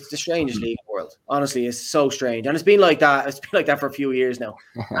 it's the strangest league in the world. Honestly, it's so strange, and it's been like that. It's been like that for a few years now.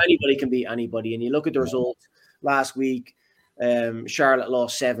 Anybody can beat anybody, and you look at the results last week. Charlotte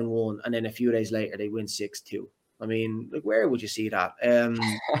lost 7-1, and then a few days later they win 6-2. I mean, like, where would you see that? And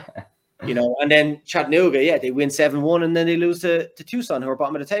then Chattanooga, yeah, they win 7-1, and then they lose to Tucson, who are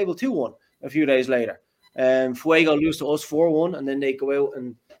bottom of the table, 2-1 a few days later. Fuego lose to us 4-1, and then they go out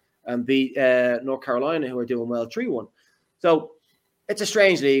and beat North Carolina, who are doing well, 3-1. So it's a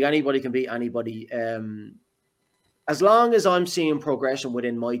strange league. Anybody can beat anybody. As long as I'm seeing progression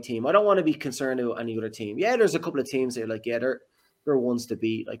within my team, I don't want to be concerned about any other team. Yeah, there's a couple of teams that are like, yeah, they're ones to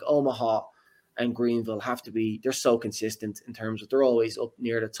beat. Like Omaha and Greenville have to be. They're so consistent in terms of they're always up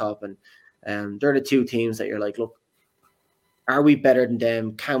near the top, and they're the 2 teams that you're like, look, are we better than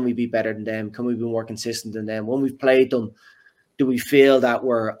them? Can we be better than them? Can we be more consistent than them? When we've played them, do we feel that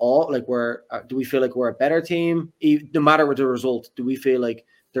do we feel like we're a better team? No matter what the result, do we feel like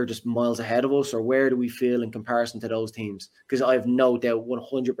they're just miles ahead of us, or where do we feel in comparison to those teams? Because I have no doubt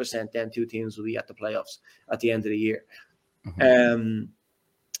 100% them 2 teams will be at the playoffs at the end of the year.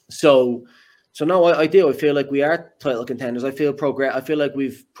 So no, I do. I feel like we are title contenders. I feel like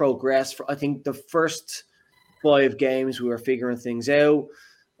we've progressed. I think the first 5 games we were figuring things out.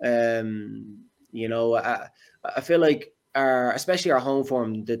 I feel like especially our home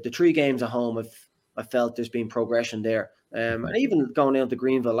form, the 3 games at home, I felt there's been progression there. And even going down to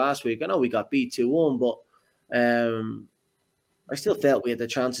Greenville last week, I know we got beat 2-1, but I still felt we had the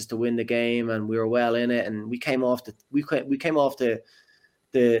chances to win the game, and we were well in it. And we came off the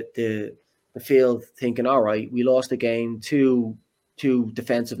field thinking, all right, we lost the game, two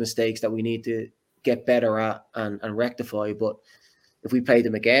defensive mistakes that we need to get better at and rectify. But if we played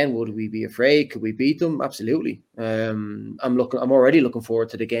them again, would we be afraid? Could we beat them? Absolutely. I'm already looking forward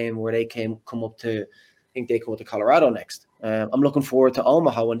to the game where they come up to. I think they come up to Colorado next. I'm looking forward to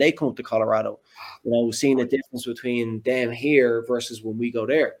Omaha when they come up to Colorado. Seeing the difference between them here versus when we go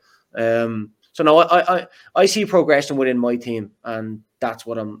there. So no, I see progression within my team, and that's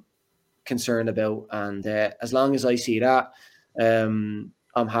what I'm concerned about. And as long as I see that, I'm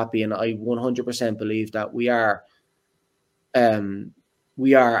happy, and I 100% believe that we are and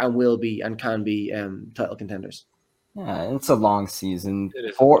will be and can be title contenders. Yeah, it's a long season.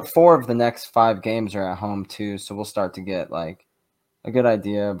 4 of the next 5 games are at home too, so we'll start to get like a good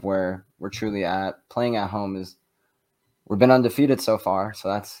idea of where we're truly at. Playing at home we've been undefeated so far, so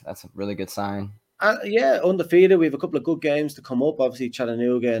that's a really good sign. Yeah, undefeated. We have a couple of good games to come up. Obviously,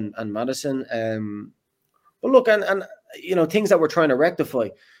 Chattanooga and Madison. But look, and things that we're trying to rectify.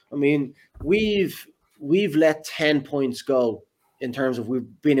 I mean, we've let 10 points go in terms of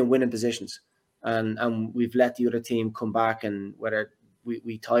we've been in winning positions, and we've let the other team come back, and whether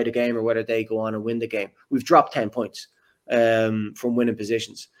we tie the game or whether they go on and win the game, we've dropped 10 points from winning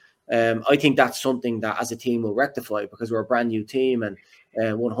positions. I think that's something that as a team will rectify because we're a brand new team, and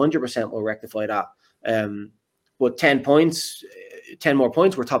 100% will rectify that. But 10 more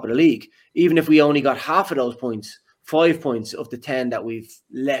points, we're top of the league. Even if we only got half of those points, 5 points of the 10 that we've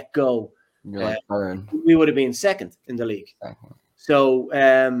let go, we would have been second in the league. Exactly. So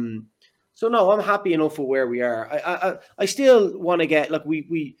no, I'm happy enough with where we are. I still want to get, like,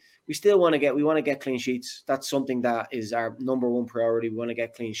 we want to get clean sheets. That's something that is our number one priority. We want to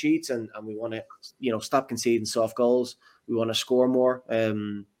get clean sheets, and we want to, stop conceding soft goals. We want to score more.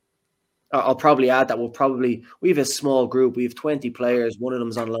 I'll probably add that we have a small group. We have 20 players. One of them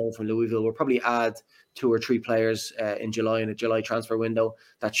is on loan from Louisville. We'll probably add 2 or 3 players in a July transfer window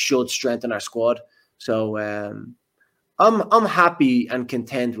that should strengthen our squad. So I'm happy and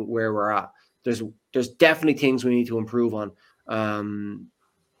content with where we're at. There's definitely things we need to improve on, and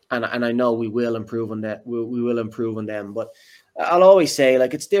I know we will improve on that. We will improve on them. But I'll always say,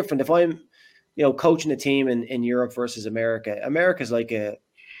 like, it's different if I'm, coaching a team in Europe versus America. America's like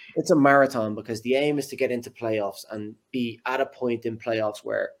it's a marathon because the aim is to get into playoffs and be at a point in playoffs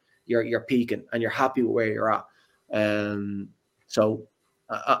where you're peaking and you're happy with where you're at. So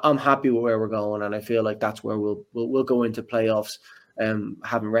I'm happy with where we're going, and I feel like that's where we'll go into playoffs,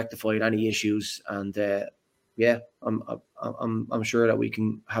 having rectified any issues, and I'm sure that we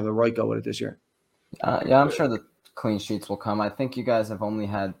can have a right go with it this year. I'm sure the clean sheets will come. I think you guys have only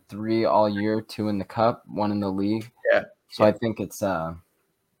had 3 all year, 2 in the cup, 1 in the league. Yeah. So I think it's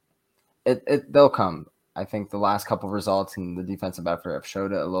they'll come. I think the last couple of results and the defensive effort have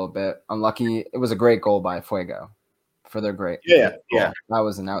showed it a little bit. Unlucky. It was a great goal by Fuego for their great. Yeah. That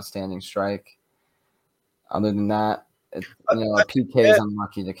was an outstanding strike. Other than that, PK is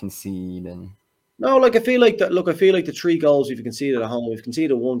unlucky to concede. And no, like, I feel like the 3 goals we've conceded at home. We've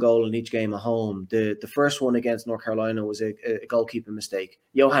conceded 1 goal in each game at home. The first one against North Carolina was a goalkeeping mistake.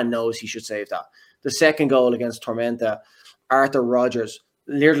 Johan knows he should save that. The second goal against Tormenta, Arthur Rogers,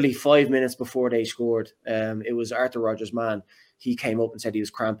 literally 5 minutes before they scored, it was Arthur Rogers' man. He came up and said he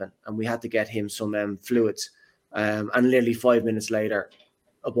was cramping, and we had to get him some fluids. And literally 5 minutes later,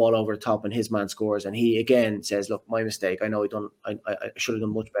 a ball over the top, and his man scores. And he again says, "Look, my mistake. I know I should have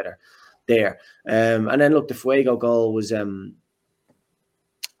done much better there." And then look, the Fuego goal was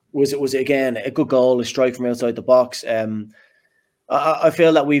again a good goal, a strike from outside the box. I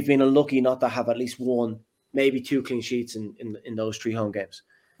feel that we've been unlucky not to have at least 1, maybe 2 clean sheets in those 3 home games.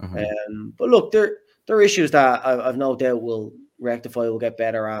 Mm-hmm. But look, there are issues that I've no doubt we'll rectify, we'll get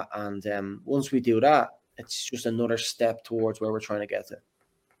better at. And once we do that, it's just another step towards where we're trying to get to.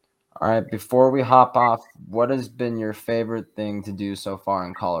 All right. Before we hop off, what has been your favorite thing to do so far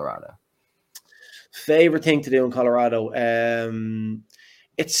in Colorado? Favorite thing to do in Colorado?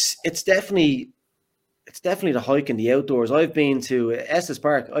 It's definitely the hike and the outdoors. I've been to Estes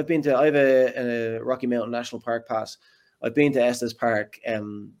Park. I have a Rocky Mountain National Park pass. I've been to Estes Park. I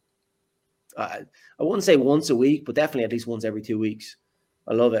wouldn't say once a week, but definitely at least once every 2 weeks.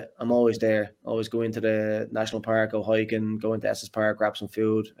 I love it. I'm always there. Always go into the national park, go hiking, go into Estes Park, grab some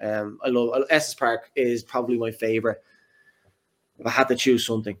food. I love Estes Park. Is probably my favorite. If I had to choose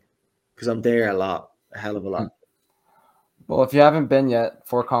something, because I'm there a hell of a lot. Well, if you haven't been yet,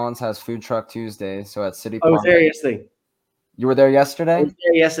 Fort Collins has Food Truck Tuesday. So at City Park. I was there yesterday. You were there yesterday? I was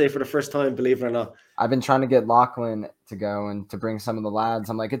there yesterday for the first time, believe it or not. I've been trying to get Lachlan to go and to bring some of the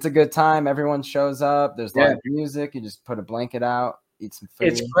lads. I'm like, it's a good time. Everyone shows up. There's live music. You just put a blanket out, eat some food.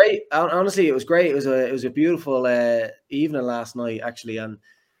 It's great. Honestly, it was great. It was a beautiful evening last night, actually. And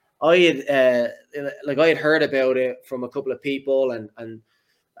I had heard about it from a couple of people, and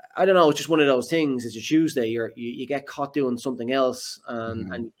I don't know, it's just one of those things. It's a Tuesday, you get caught doing something else,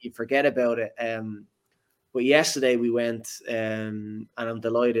 and you forget about it. But yesterday we went, and I'm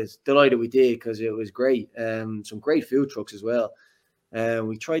delighted we did, because it was great. Some great food trucks as well.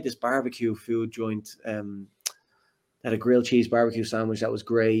 We tried this barbecue food joint, had a grilled cheese barbecue sandwich that was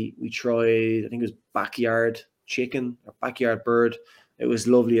great. We tried, I think it was backyard chicken or backyard bird. It was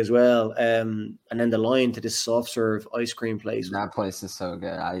lovely as well. And then the line to this soft serve ice cream place. That place is so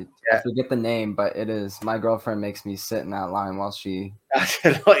good. I forget the name, but it is. My girlfriend makes me sit in that line while she goes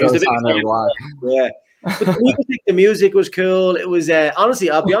on her walk. Yeah. But the music was cool. It was honestly,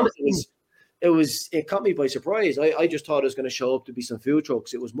 I'll be honest, it caught me by surprise. I just thought it was going to show up to be some food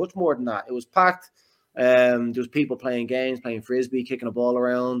trucks. It was much more than that. It was packed. There was people playing games, playing frisbee, kicking a ball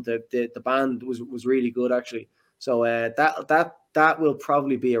around. The band was really good, actually. So that will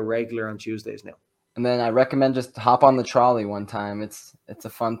probably be a regular on Tuesdays now. And then I recommend just hop on the trolley one time. It's a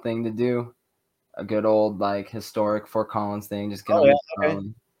fun thing to do. A good old historic Fort Collins thing. Just get on the trolley. Okay.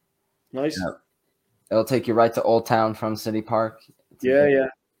 Nice. Yeah. It'll take you right to Old Town from City Park.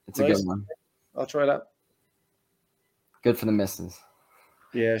 It's It's a good one. I'll try that. Good for the missus.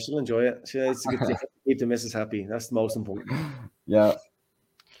 Yeah, she'll enjoy it. It's a good thing. Keep the missus happy. That's the most important. Yeah.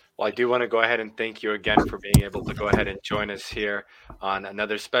 Well, I do want to go ahead and thank you again for being able to go ahead and join us here on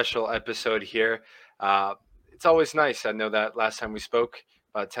another special episode here. It's always nice. I know that last time we spoke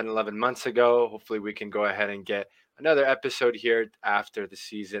about 10, 11 months ago. Hopefully we can go ahead and get another episode here after the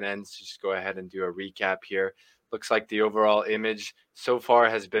season ends. Just go ahead and do a recap here. Looks like the overall image so far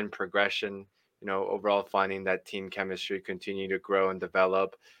has been progression. Overall finding that team chemistry continue to grow and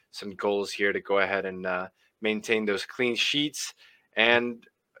develop. Some goals here to go ahead and maintain those clean sheets and,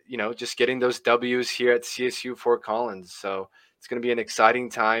 just getting those W's here at CSU Fort Collins. So it's going to be an exciting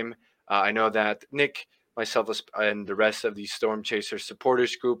time. I know that Nick, myself, and the rest of the Storm Chasers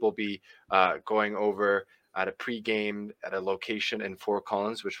supporters group will be going over at a pregame at a location in Fort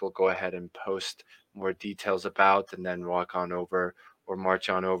Collins, which we'll go ahead and post more details about, and then walk on over or march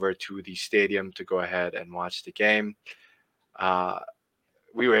on over to the stadium to go ahead and watch the game.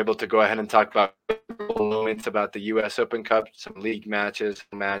 We were able to go ahead and talk about moments about the U.S. Open Cup, some league matches.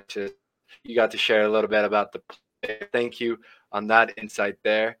 You got to share a little bit about the play. Thank you on that insight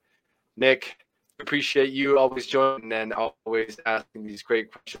there. Nick, appreciate you always joining and always asking these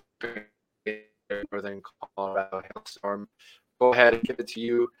great questions. Northern Colorado Hailstorm. Go ahead and give it to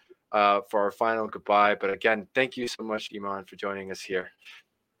you for our final goodbye. But again, thank you so much, Eamon, for joining us here.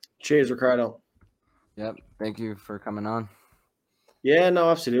 Cheers, Riccardo. Yep. Thank you for coming on. Yeah, no,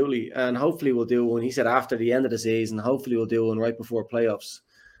 absolutely. And hopefully we'll do one. He said after the end of the season, hopefully we'll do one right before playoffs.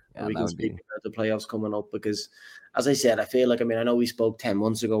 Yeah, we can speak about the playoffs coming up because, as I said, I feel like, I know we spoke 10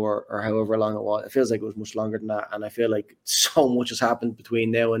 months ago or however long it was. It feels like it was much longer than that. And I feel like so much has happened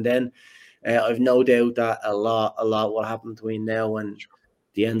between now and then. I've no doubt that a lot will happen between now and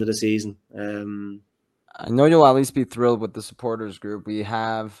the end of the season. I know you'll at least be thrilled with the supporters group.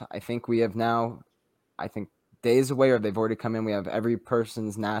 I think days away, or they've already come in. We have every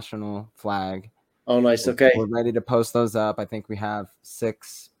person's national flag. Oh, nice. Okay. We're ready to post those up. I think we have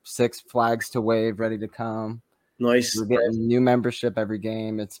six flags to wave ready to come. Nice. We're getting new membership every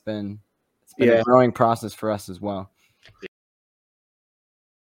game. It's been a growing process for us as well.